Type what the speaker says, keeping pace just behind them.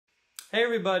Hey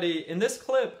everybody, in this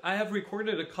clip I have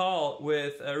recorded a call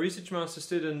with a research master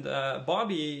student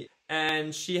Bobby,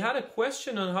 and she had a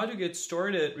question on how to get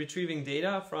started retrieving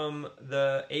data from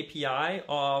the API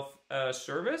of a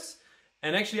service,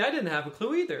 and actually I didn't have a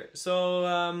clue either.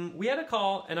 So we had a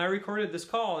call and I recorded this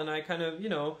call and I kind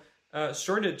of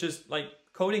started just like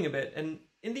coding a bit, and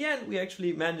in the end we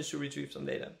actually managed to retrieve some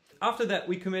data. After that,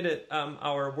 we committed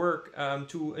our work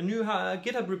to a new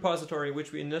GitHub repository,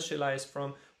 which we initialized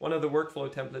from one of the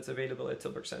workflow templates available at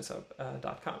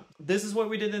tilburgsciencehub.com. This is what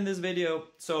we did in this video,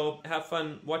 so have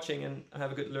fun watching and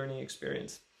have a good learning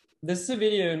experience. This is a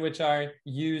video in which I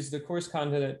use the course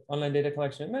content at Online Data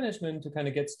Collection and Management to kind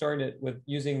of get started with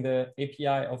using the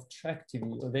API of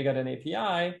TrackTV. So they got an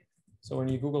API. So when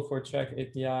you Google for Track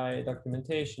API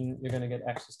documentation, you're going to get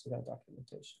access to that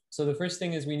documentation. So the first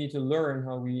thing is we need to learn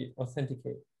how we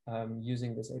authenticate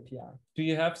using this API. Do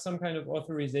you have some kind of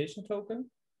authorization token?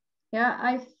 Yeah,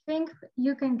 I think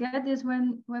you can get this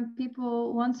when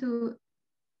people want to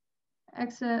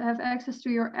have access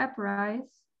to your app, right?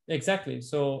 Exactly.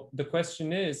 So the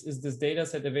question is this data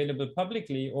set available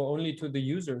publicly or only to the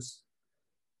users?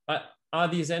 Are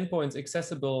these endpoints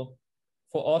accessible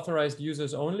for authorized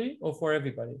users only or for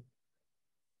everybody?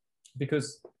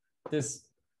 Because this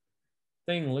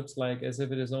thing looks like as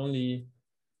if it is only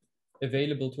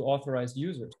available to authorized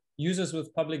users. Users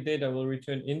with public data will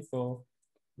return info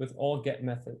with all GET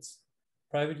methods.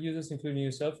 Private users, including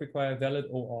yourself, require valid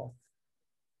OAuth.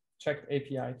 Checked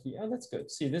API key. Oh, that's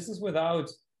good. See, this is without,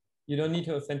 you don't need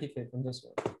to authenticate from this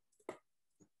one.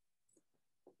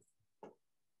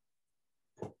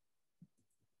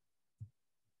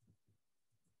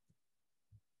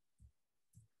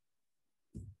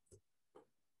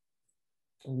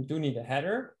 And we do need a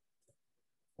header.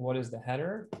 What is the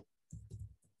header?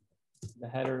 The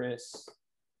header is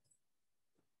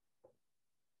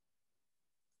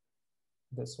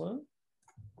this one.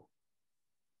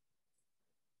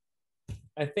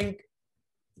 I think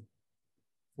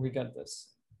we got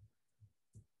this.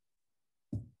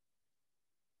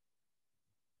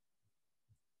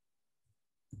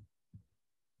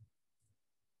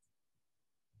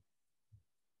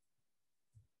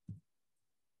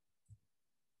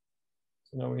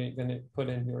 So now we're going to put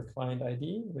in your client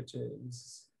ID, which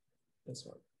is this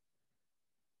one.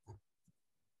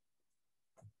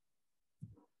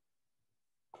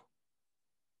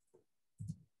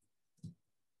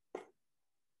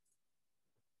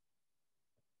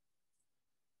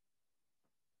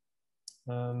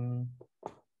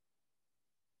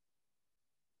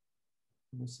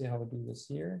 Let me see how we do this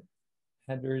here.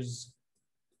 Headers.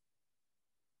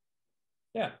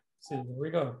 Yeah, see, there we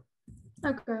go.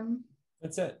 Okay.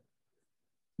 That's it.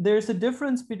 There's a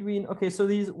difference between, okay, so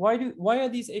what are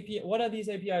these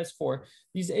APIs for?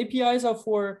 These APIs are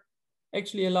for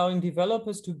actually allowing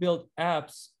developers to build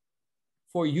apps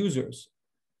for users.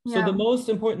 So yeah. The most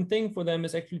important thing for them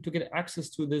is actually to get access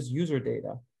to this user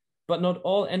data. But not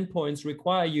all endpoints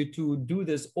require you to do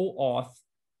this OAuth,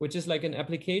 which is like an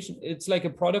application. It's like a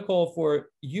protocol for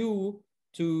you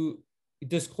to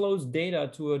disclose data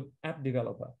to an app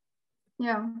developer.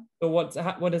 Yeah. So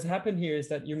what has happened here is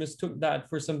that you mistook that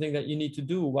for something that you need to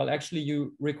do, while actually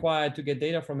you require to get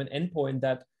data from an endpoint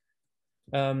that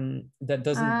that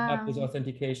doesn't have this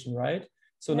authentication, right?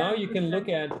 So now you can look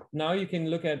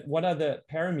at what are the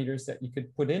parameters that you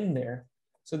could put in there.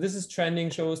 So this is trending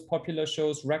shows, popular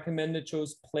shows, recommended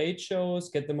shows, played shows,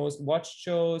 get the most watched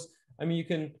shows. I mean, you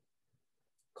can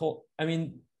call, I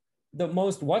mean, the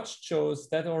most watched shows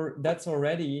that's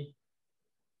already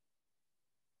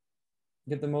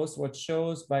get the most watched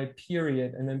shows by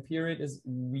period, and then period is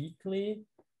weekly,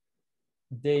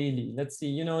 daily. Let's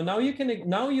see, now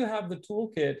you have the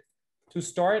toolkit to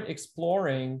start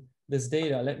exploring this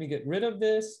data. Let me get rid of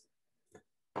this.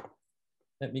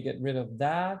 Let me get rid of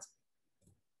that,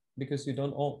 because you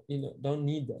don't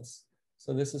need this.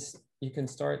 So this is, you can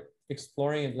start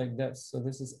exploring it like this. So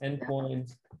this is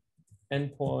endpoint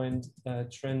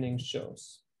trending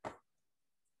shows.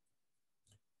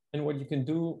 And what you can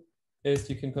do is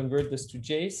you can convert this to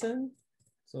JSON.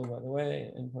 So by the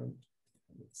way, endpoint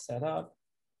set up,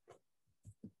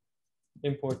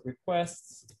 import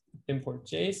requests, import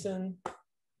JSON,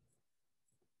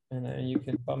 and then you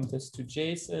can bump this to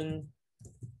JSON,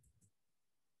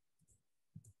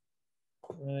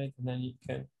 right? And then you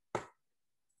can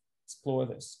explore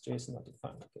this JSON not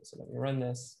defined. Okay, so let me run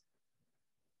this.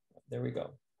 There we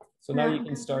go. So now you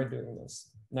can start doing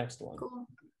this. Next one. Cool.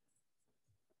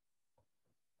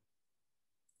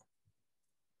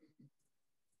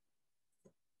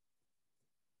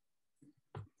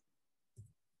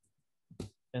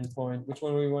 Endpoint. Which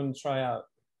one we want to try out?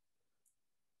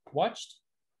 watched.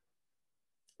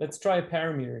 Let's try a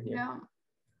parameter here. Yeah.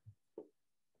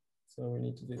 So we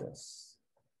need to do this.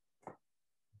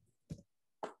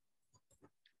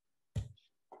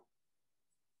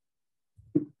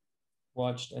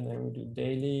 Watched, and then we do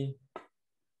daily.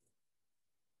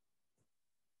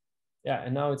 Yeah,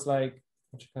 and now it's like,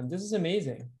 this is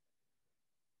amazing.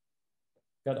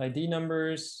 Got ID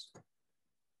numbers,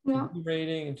 Yeah. TV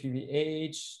rating, and TV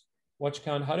age, watch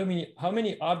count. How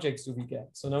many objects do we get?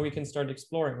 So now we can start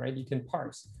exploring, right? You can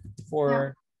parse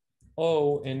for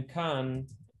O in can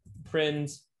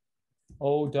print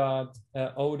O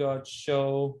dot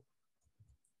show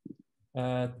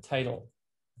title.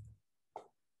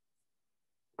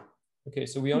 Okay,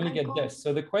 so we only get this.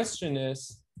 So the question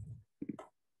is,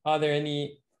 are there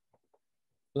any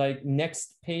like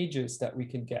next pages that we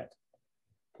can get?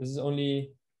 This is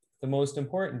only the most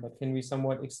important, but can we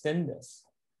somewhat extend this?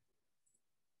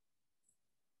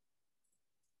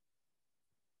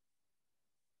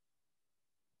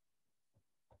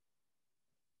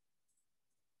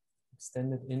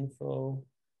 Extended info.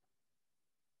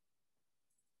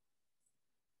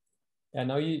 Yeah,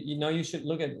 now you should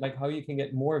look at like how you can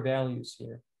get more values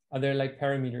here. Are there like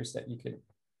parameters that you could?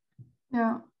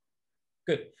 Yeah.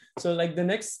 Good. So like the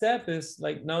next step is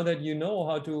like, now that you know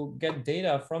how to get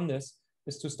data from this,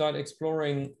 is to start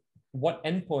exploring what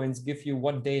endpoints give you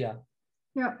what data.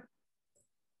 Yeah.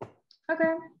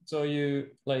 Okay. So you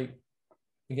like,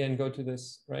 again, go to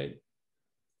this, right?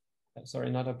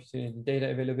 Sorry, not opportunity, data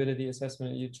availability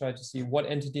assessment. You try to see what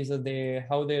entities are there,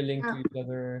 how they're linked to each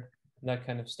other, that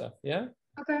kind of stuff. Yeah.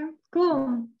 Okay,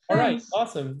 cool. All right, Thanks.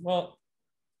 awesome. Well,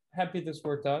 happy this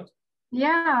worked out.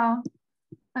 Yeah.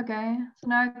 Okay, so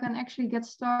now I can actually get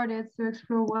started to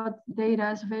explore what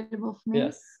data is available for me.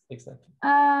 Yes, exactly.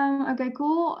 Okay,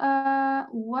 cool.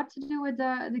 What to do with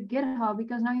the GitHub,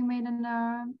 because now you made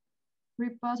an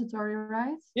repository,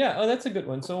 right? Yeah, oh, that's a good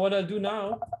one. So what I'll do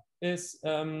now is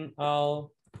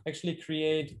I'll actually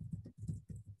create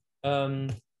a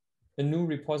new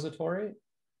repository.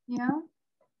 Yeah.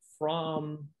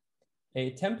 From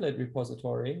a template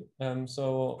repository.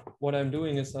 So what I'm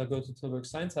doing is I'll go to Tilburg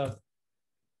Science Hub,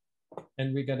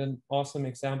 and we get an awesome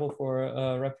example for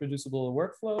a reproducible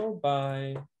workflow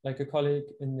by like a colleague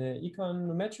in the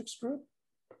econometrics group.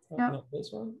 Not this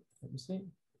one. Let me see.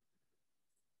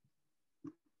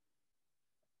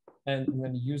 And I'm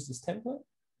going to use this template,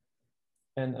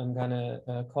 and I'm going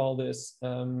to call this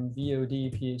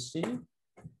VOD PhD.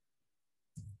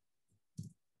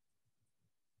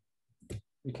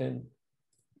 We can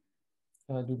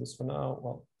do this for now.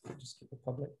 Well, just keep it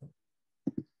public.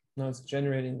 Now it's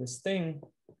generating this thing,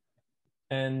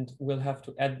 and we'll have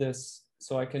to add this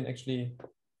so I can actually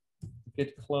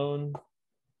git clone.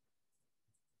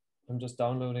 I'm just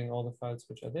downloading all the files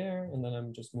which are there, and then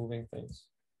I'm just moving things.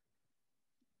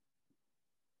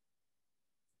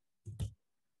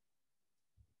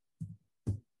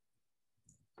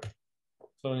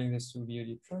 Cloning this to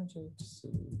VOD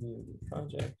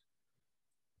project.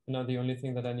 Now the only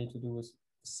thing that I need to do is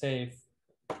save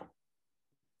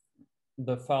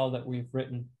the file that we've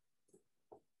written.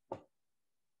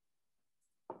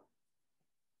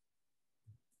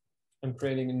 I'm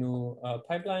creating a new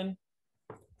pipeline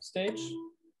stage.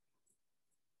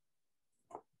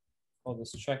 Call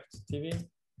this tracked TV.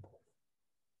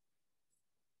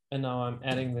 And now I'm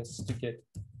adding this to git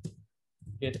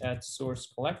add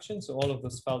source collection. So all of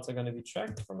those files are going to be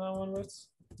tracked from now onwards.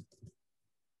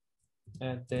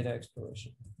 And data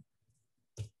exploration.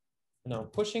 Now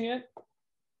pushing it.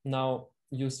 Now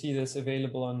you'll see this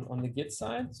available on the Git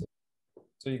side.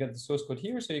 So you get the source code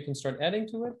here, so you can start adding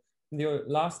to it. And the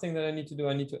last thing that I need to do,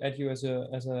 I need to add you as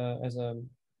a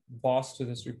boss to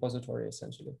this repository,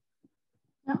 essentially.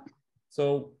 Yeah.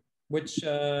 So what's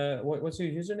your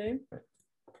username?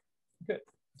 Good.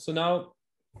 So now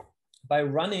by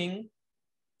running,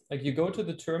 like you go to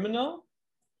the terminal,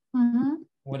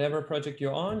 whatever project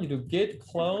you're on, you do git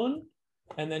clone,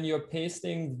 and then you're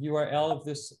pasting the URL of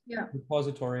this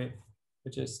repository,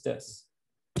 which is this.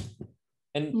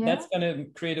 And that's going to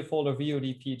create a folder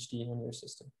VOD PhD on your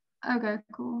system. Okay,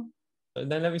 cool. And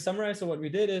then let me summarize. So what we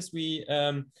did is we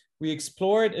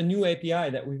explored a new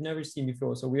API that we've never seen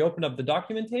before. So we opened up the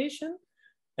documentation,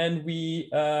 and we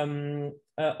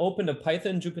opened a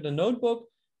Python Jupyter Notebook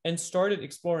and started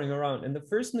exploring around. And the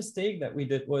first mistake that we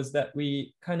did was that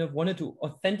we kind of wanted to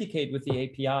authenticate with the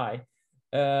API.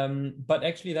 But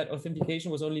actually that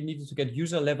authentication was only needed to get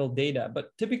user level data.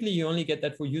 But typically you only get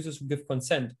that for users who give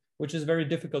consent, which is very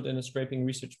difficult in a scraping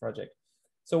research project.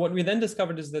 So what we then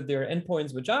discovered is that there are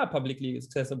endpoints which are publicly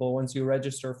accessible once you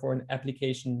register for an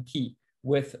application key.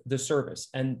 with the service.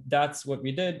 And that's what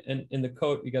we did. And in the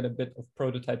code, we got a bit of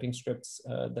prototyping scripts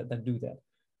that do that.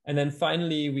 And then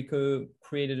finally, we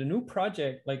created a new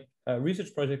project, like a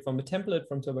research project from a template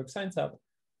from Tilburg Science Hub,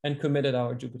 and committed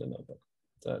our Jupyter Notebook.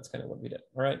 So that's kind of what we did.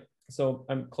 All right. So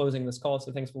I'm closing this call.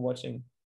 So thanks for watching.